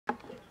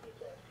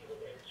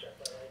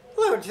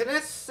Hello,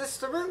 Internet. This is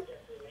the Root.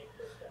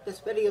 This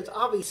video is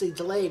obviously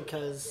delayed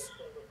because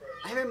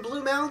I'm in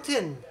Blue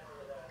Mountain.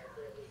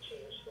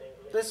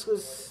 This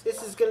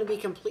is going to be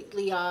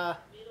completely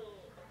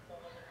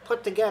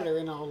put together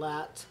and all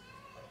that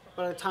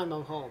by the time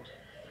I'm home,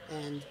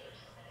 and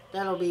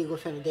that'll be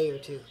within a day or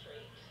two.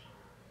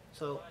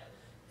 So,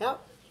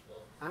 yep,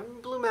 I'm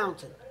in Blue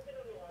Mountain,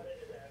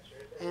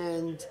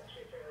 and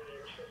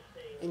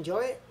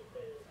enjoy it.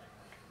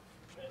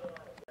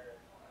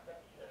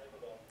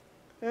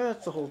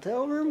 That's the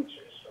hotel room.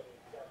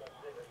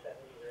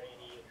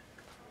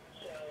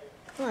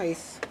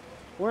 Nice.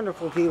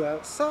 Wonderful view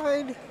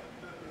outside.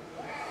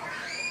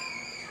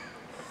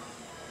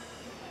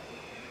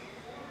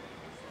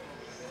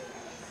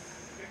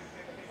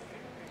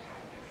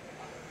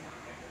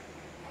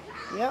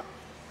 Yep.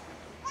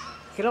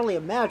 You can only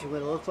imagine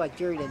what it looks like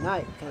during the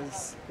night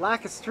because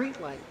lack of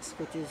street lights,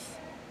 which is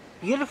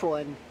beautiful,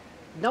 and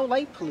no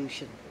light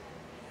pollution.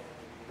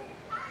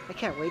 I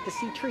can't wait to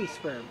see tree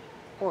sperm.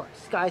 Or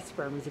sky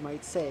sperm, as you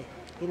might say.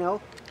 You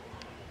know?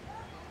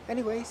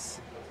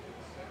 Anyways.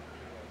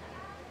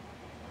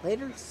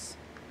 Laters.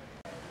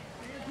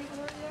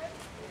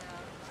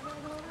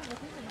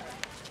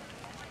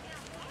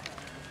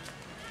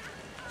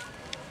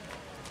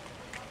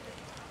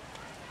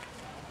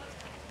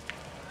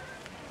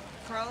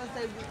 Carla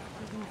said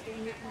we can stay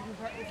here,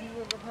 if you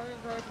were a part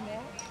of our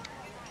tomorrow,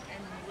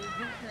 and we're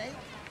due tonight,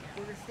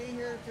 we're going to stay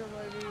here till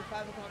maybe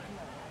 5 o'clock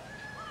tomorrow.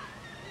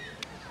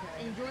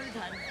 Okay. Enjoy your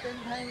time. Spend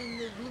time in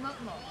the Blue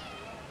Mountain Mall.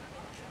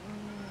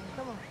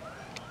 Come on.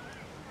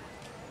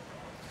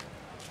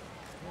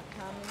 We're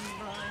coming,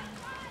 Brian.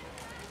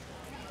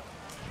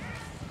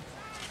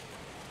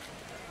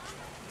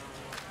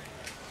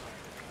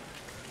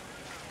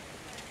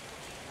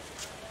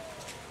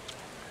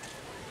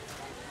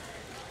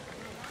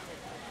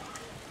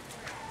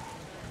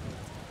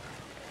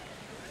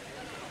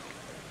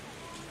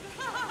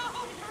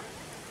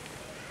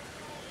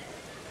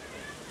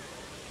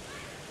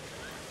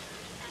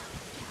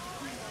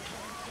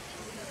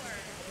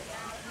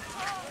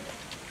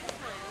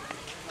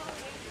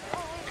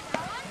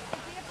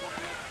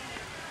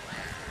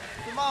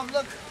 Mom,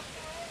 look.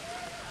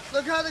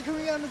 Look how they're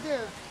coming out of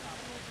there.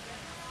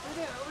 Over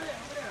there, over there,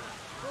 over there.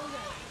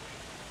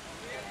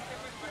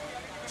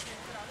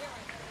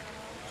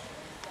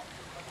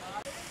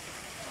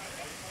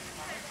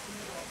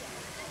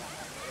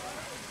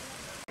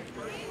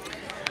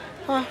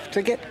 Over there.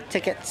 To get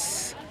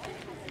tickets.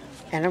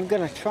 And I'm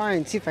gonna try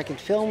and see if I can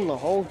film the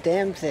whole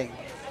damn thing.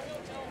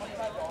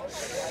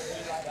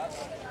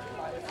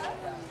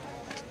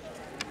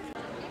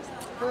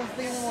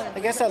 I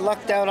guess I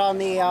lucked out on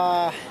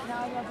the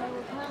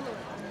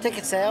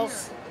ticket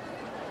sales.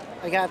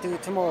 I gotta do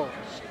it tomorrow,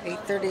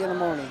 8:30 in the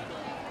morning.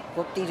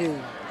 Whoop-de-doo.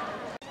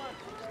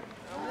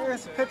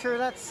 There's a picture of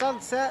that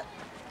sunset.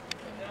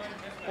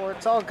 Or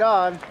it's all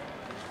gone.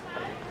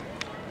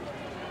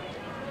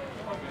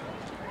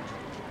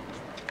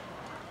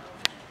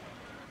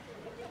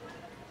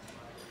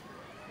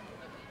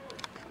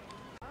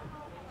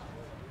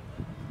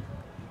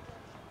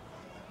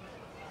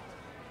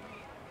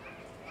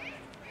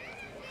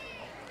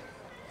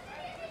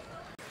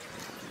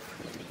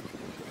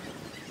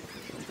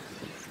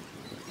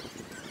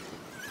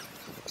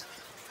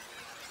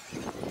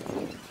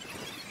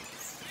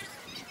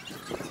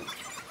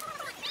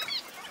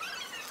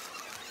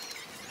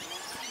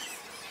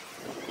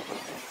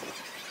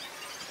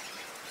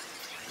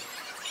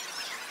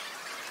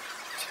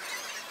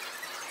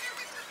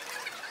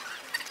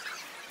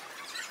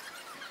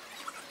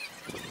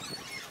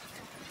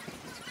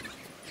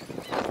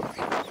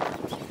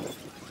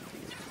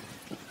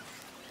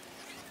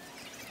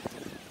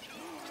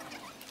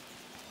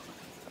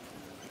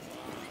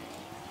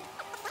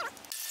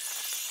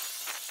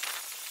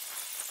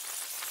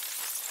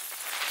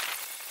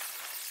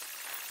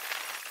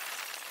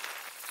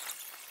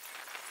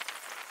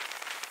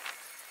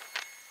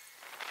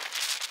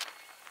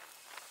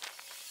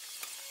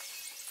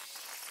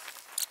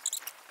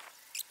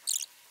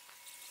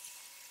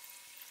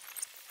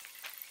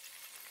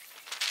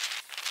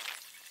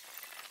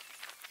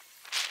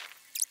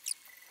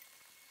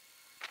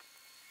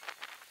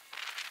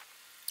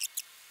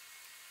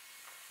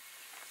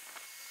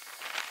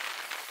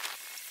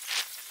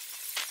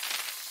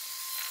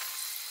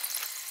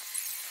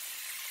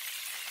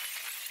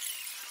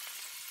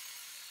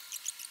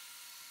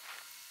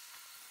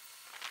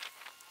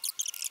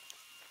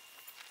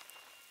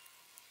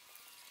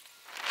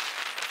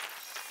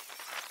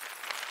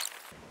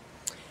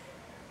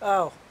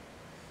 Oh,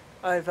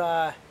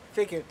 I've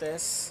figured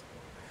this.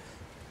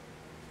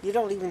 You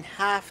don't even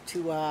have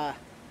to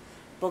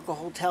book a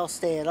hotel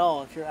stay at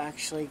all if you're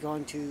actually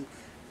going to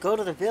go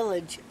to the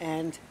village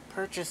and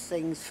purchase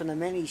things from the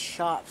many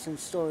shops and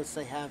stores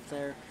they have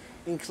there,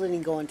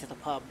 including going to the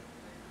pub.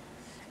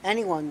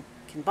 Anyone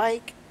can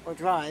bike or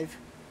drive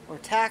or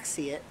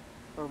taxi it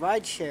or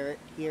ride share it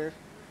here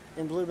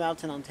in Blue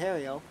Mountain,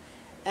 Ontario,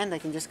 and they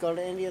can just go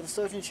to any of the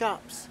stores and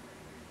shops.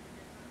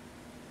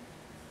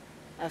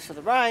 As for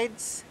the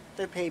rides,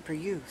 they're pay per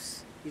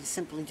use. You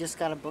simply just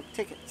gotta book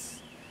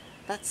tickets.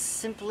 That's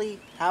simply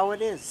how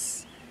it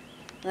is.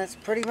 And that's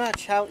pretty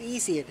much how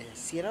easy it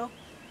is, you know?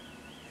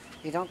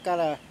 You don't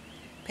gotta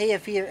pay a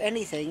fee or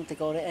anything to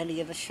go to any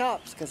of the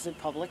shops because they're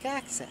public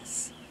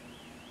access.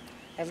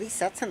 At least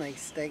that's a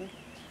nice thing.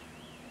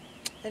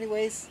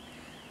 Anyways,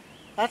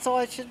 that's all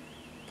I should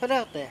put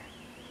out there.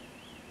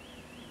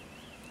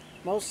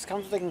 Most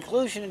come to the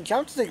conclusion and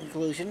jump to the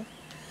conclusion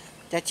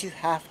that you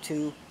have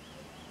to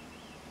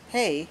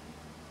pay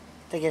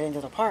to get into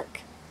the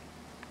park.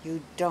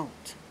 You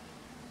don't.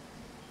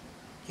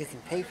 You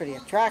can pay for the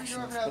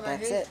attractions, but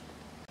that's it.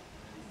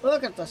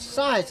 Look at the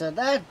size of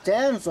that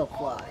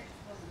damselfly.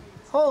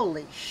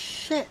 Holy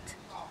shit.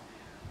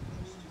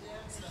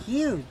 It's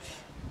huge.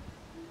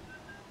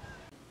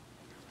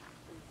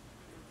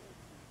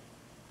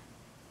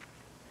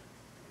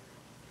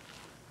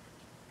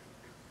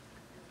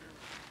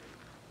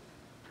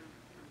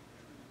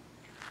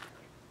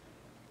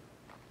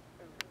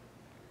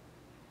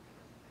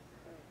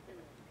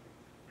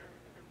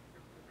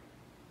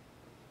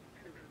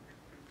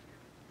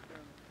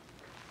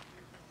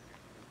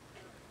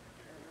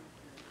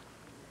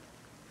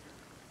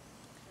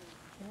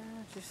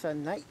 Just a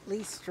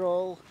nightly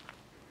stroll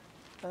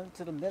down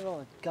to the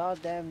middle of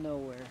goddamn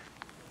nowhere.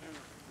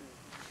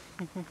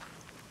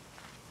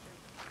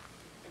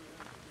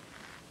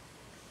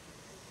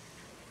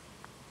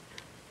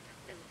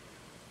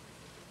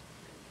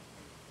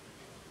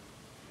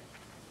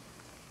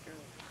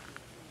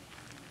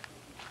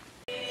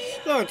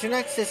 So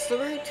tonight's is the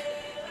route.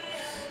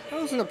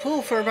 I was in the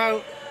pool for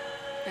about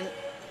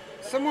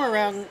somewhere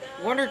around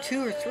 1 or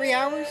 2 or 3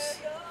 hours.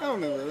 I don't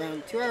remember,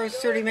 around 2 hours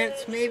 30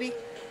 minutes maybe.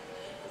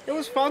 It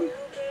was fun.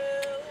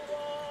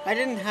 I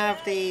didn't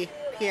have the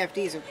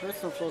PFDs or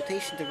personal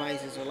flotation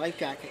devices or life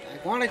jacket.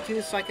 I wanted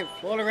to so I could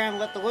float around and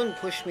let the wind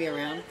push me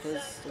around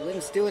because the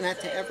wind's doing that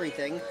to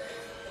everything.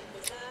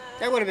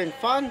 That would have been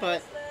fun,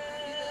 but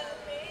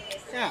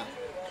yeah.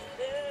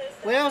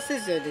 What else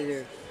is there to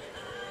do?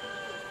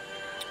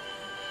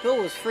 Pool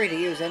was free to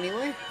use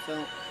anyway,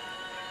 so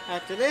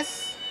after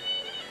this,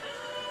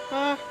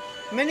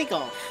 mini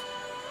golf.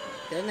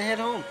 Then I head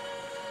home.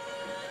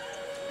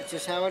 That's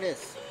just how it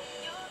is.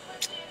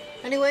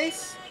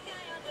 Anyways,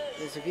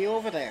 there's a view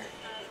over there.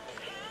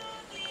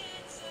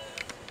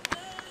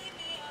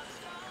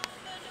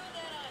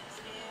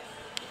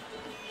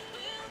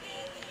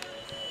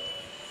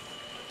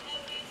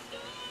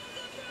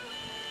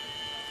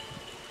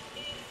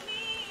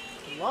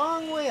 It's a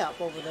long way up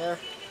over there.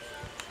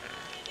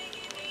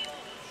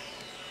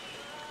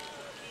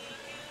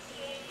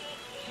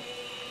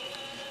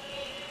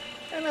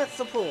 And that's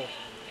the pool.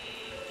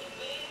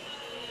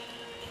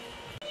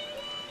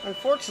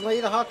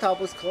 Unfortunately, the hot tub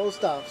was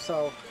closed up,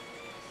 so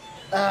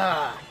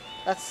that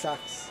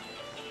sucks.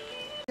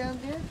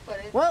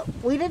 Well,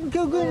 we didn't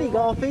go mini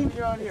golfing.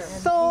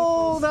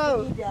 Sold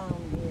out.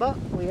 But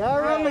we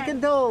are on the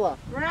gondola.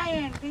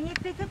 Ryan, can you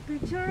take a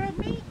picture of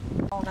me?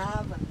 I don't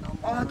have it no more.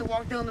 I'll have to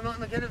walk down the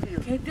mountain to get a view.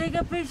 Can you take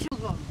a picture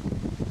of them?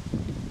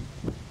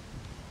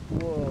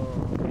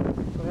 Whoa.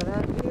 Look at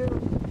that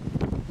view.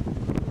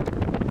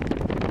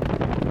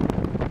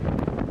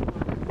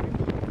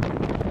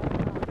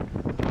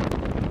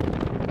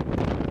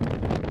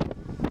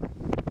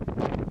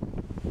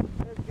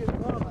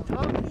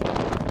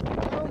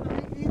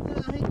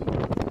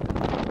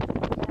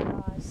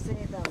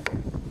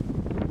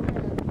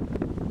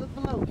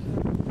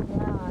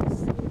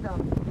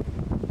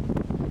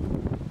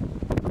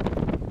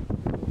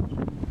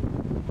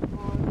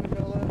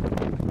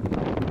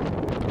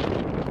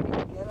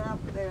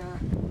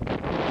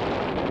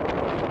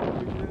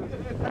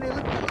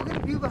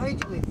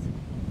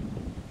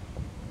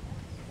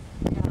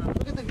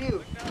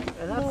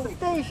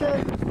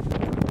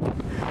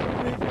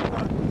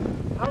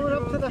 Coming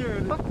up to the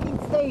fucking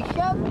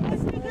station.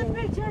 Let's take a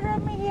picture of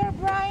me here,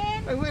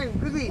 Brian. Hey, wait,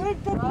 quickly.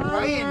 With the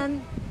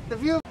Brian, the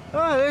view.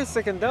 Oh, there's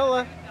the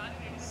gondola.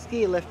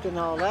 Ski lift and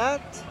all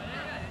that.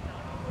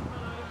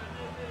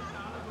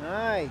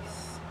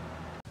 Nice.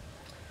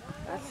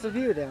 That's the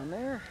view down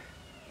there.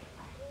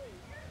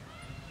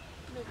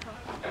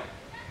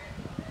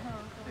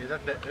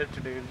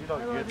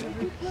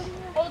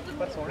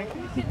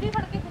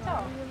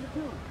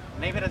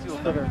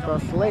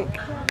 Across the lake.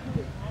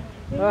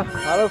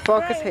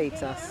 Autofocus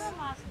hates us.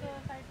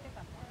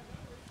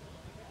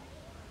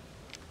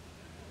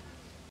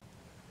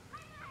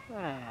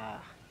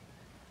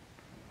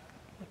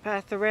 The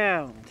path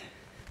around.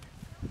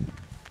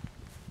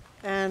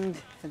 And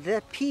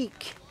the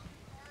peak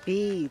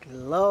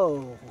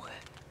below.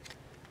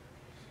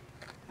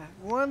 That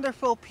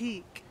wonderful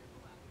peak.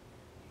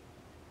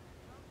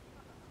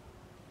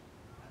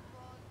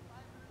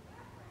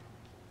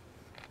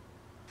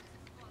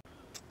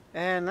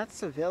 And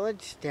that's the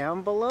village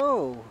down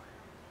below.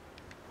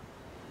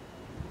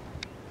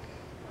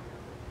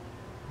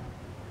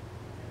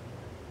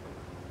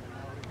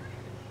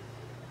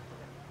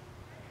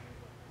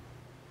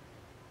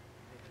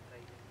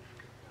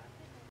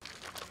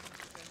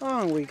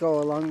 On we go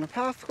along the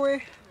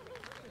pathway.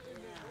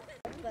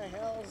 What the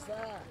hell is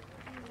that?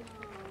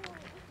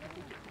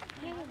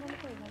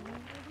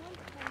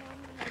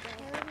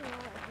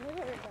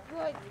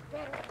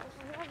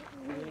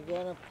 You're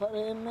gonna put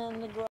him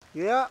in the ground.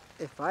 Yeah,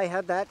 if I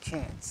had that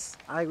chance,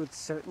 I would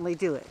certainly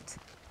do it.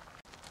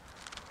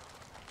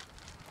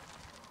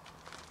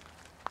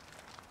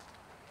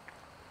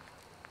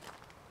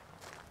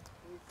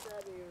 He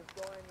said he was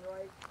going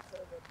right to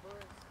the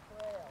Bruce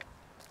Trail.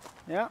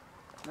 Yeah,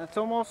 that's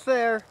almost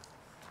there.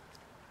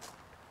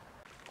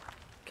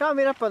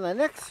 Coming up on the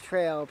next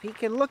trail,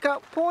 Pekin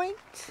Lookout Point.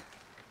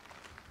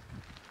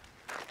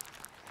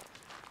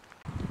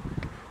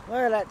 Look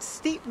at that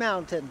steep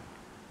mountain.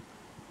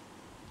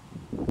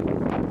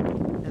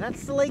 And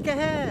that's the lake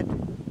ahead.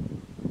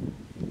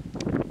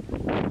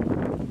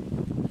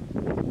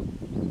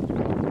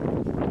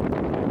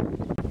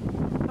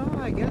 Oh,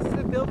 I guess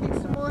they're building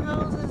some more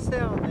houses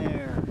down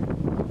there.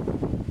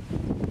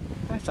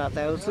 I thought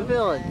that was the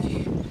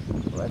village.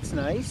 Well, that's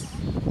nice.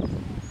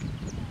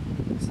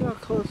 Let's see how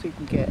close we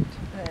can get.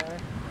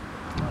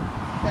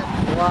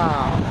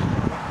 Wow.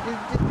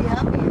 Just be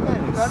happy.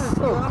 That is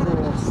so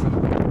cool.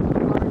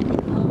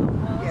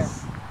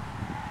 Yes.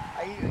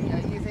 Are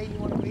you saying you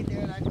want to wait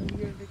there and I come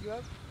here and pick you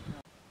up?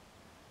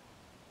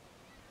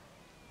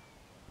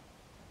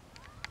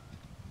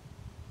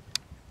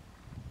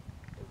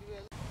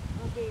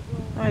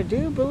 I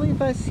do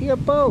believe I see a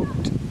boat.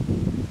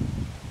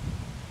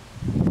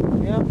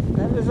 Yep,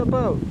 that is a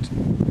boat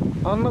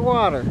on the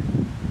water.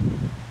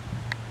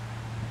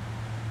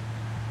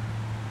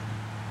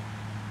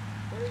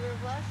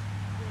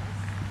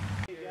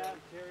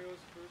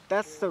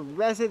 That's the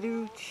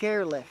residue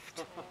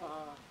chairlift.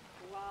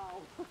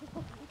 Wow.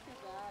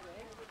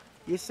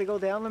 Used to go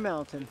down the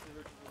mountain.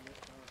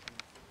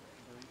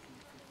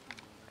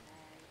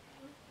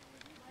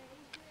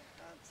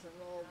 That's an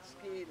old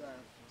ski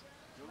lift.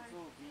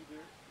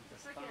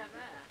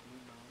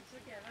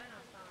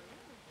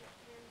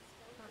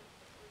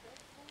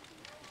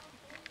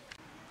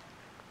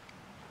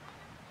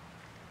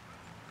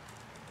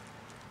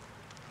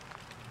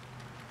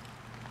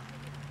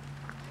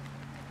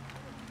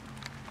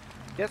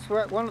 Guess we're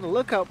at one of the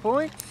lookout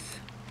points.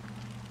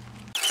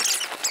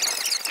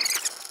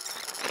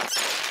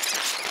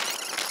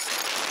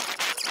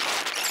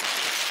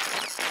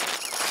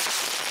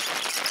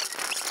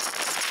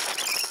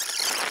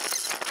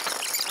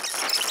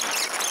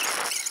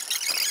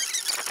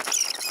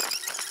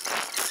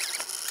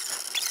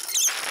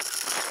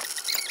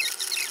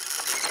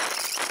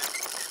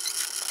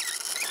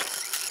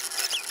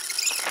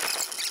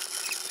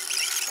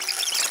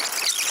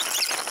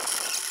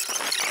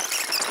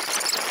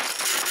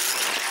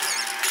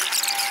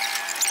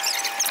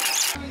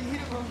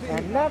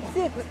 And that's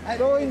it,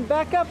 going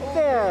back up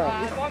there.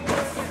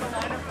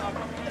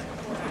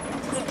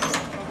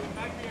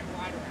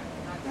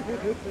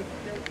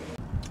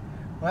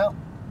 Well,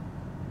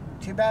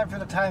 too bad for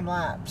the time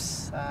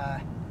lapse.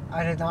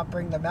 I did not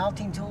bring the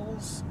mounting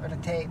tools or the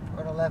tape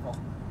or the level,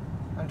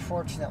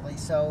 unfortunately.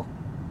 So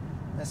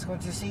that's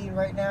what you're seeing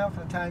right now for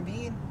the time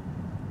being,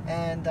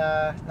 and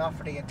not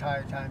for the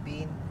entire time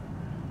being.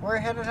 We're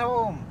headed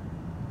home.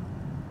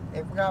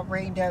 It got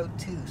rained out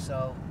too,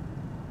 so.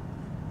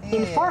 Yeah.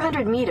 In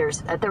 400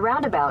 meters at the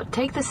roundabout,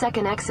 take the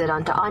second exit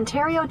onto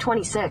Ontario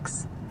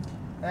 26.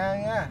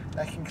 Yeah,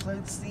 that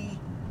concludes the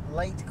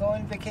late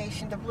going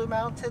vacation to Blue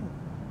Mountain.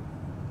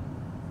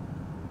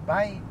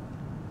 Bye.